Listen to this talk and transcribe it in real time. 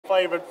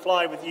favourite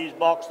Fly With You's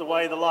box, the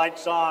way the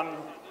light's on.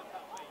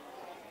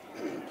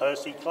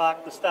 Percy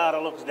Clark, the starter,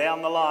 looks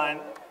down the line.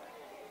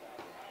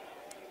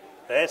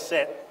 They're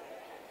set.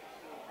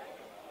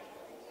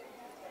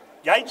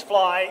 Gates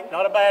Fly,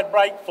 not a bad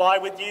break. Fly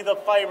With You, the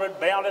favourite,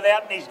 bounded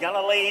out, and he's going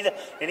to lead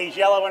in his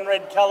yellow and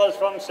red colours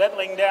from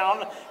settling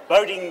down.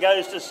 Boating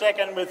goes to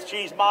second with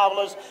She's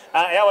Marvellous.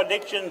 Our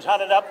Addiction's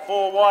hunted up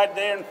 4 wide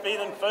there and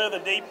feeling further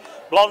deep.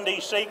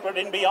 Blondie's Secret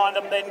in behind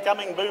them, then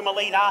coming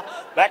Boomalina.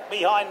 Back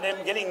behind them,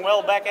 getting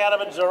well back out of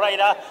it,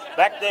 Zoraida.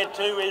 Back there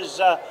too is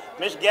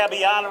Miss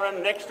Gabbiana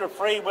and Extra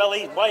Free. Well,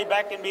 he's way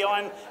back in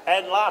behind.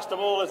 And last of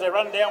all, as they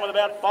run down with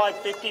about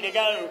 5.50 to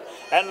go.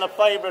 And the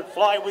favourite,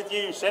 Fly With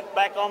You, set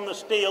back on the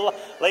steel.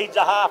 Leads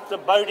a half to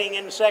Boating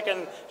in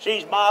second.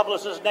 She's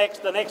Marvellous is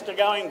next. The next are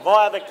going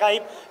via the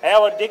Cape.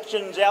 Our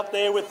Addiction's out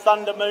there with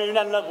Thunder Moon.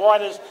 And the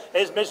white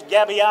is Miss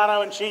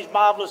Gabbiano, and She's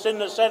Marvellous in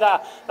the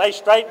centre. They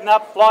straighten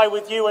up, Fly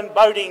With You and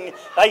Boating.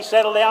 They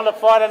settle down to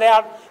fight it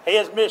out.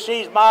 Here's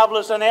She's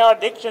Marvellous and Our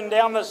Addiction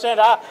down the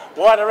centre.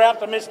 Wider out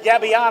to Miss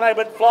Gabbiano,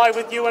 but Fly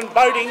With You and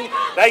Boating.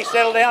 They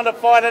settle down to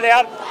fight it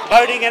out.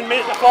 Boating and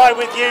Miss Fly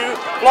With You,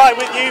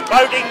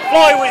 Boating,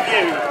 Fly With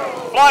You.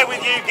 Fly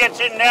With You gets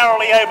in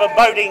narrowly over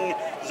Boating.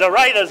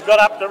 Zoraida's got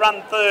up to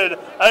run third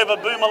over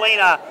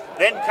Boomalina.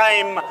 Then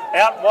came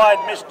out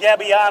wide Miss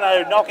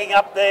Gabbiano. Knocking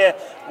up there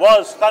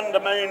was Thunder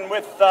Moon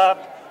with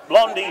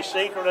Blondie's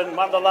Secret, and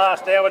won the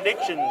last, Our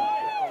Addiction.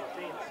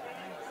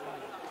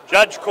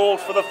 Judge called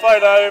for the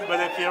photo, but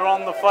if you're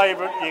on the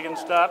favourite, you can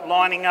start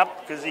lining up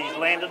because he's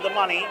landed the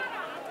money.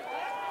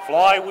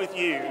 Fly With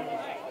You.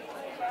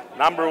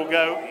 Number will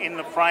go in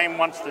the frame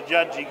once the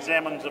judge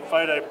examines the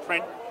photo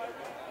print.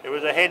 It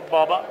was a head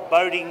bobber.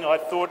 Boating, I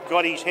thought,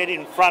 got his head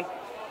in front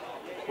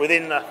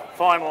within the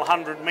final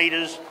 100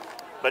 metres,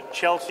 but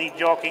Chelsea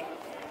Jockey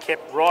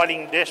kept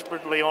riding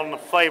desperately on the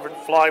favourite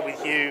Fly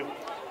With You,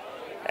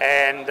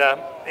 and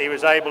he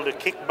was able to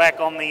kick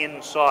back on the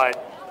inside.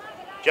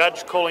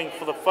 Judge calling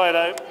for the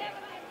photo.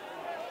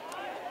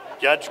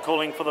 Judge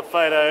calling for the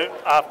photo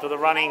after the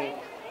running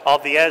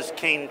of the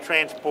Keen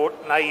Transport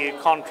and AU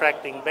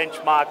Contracting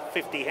Benchmark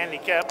 50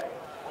 handicap. Do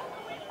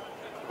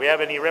we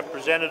have any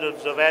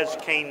representatives of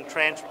Keen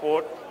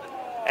Transport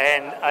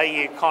and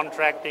AU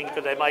Contracting?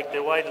 Could they make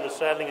their way to the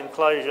saddling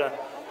enclosure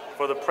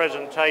for the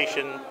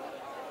presentation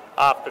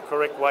after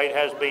correct weight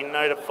has been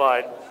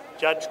notified?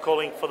 Judge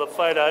calling for the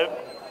photo,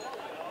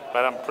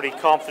 but I'm pretty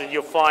confident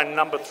you'll find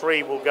number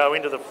 3 will go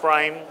into the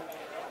frame.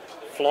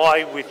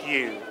 Fly With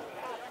You,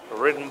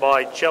 ridden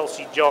by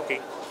Chelsea Jockey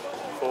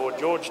for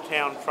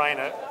Georgetown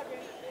trainer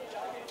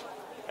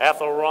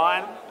Athol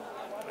Ryan.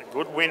 A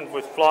good win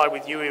with Fly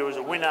With You. He was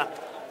a winner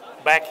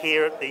back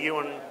here at the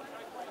Ewan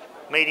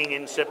meeting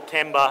in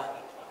September,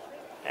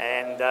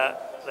 and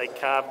they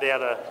carved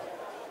out a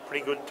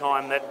pretty good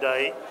time that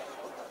day,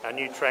 a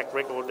new track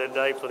record that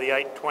day for the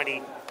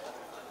 8:20.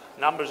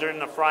 Numbers are in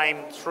the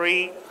frame.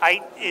 3,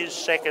 8 is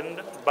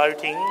second,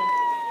 Boating.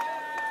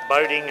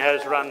 Boating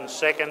has run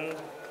second.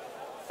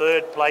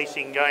 Third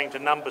placing going to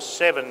number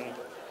 7,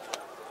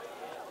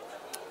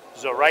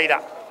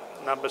 Zoraida.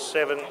 Number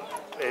 7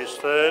 is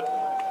third.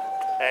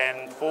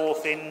 And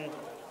fourth in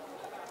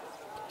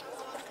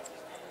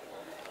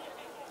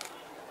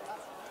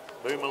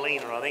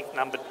Boomalina, I think,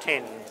 number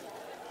 10.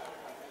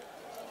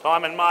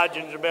 Time and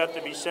margins about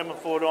to be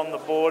semaphored on the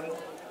board.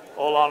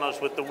 All honours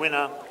with the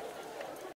winner.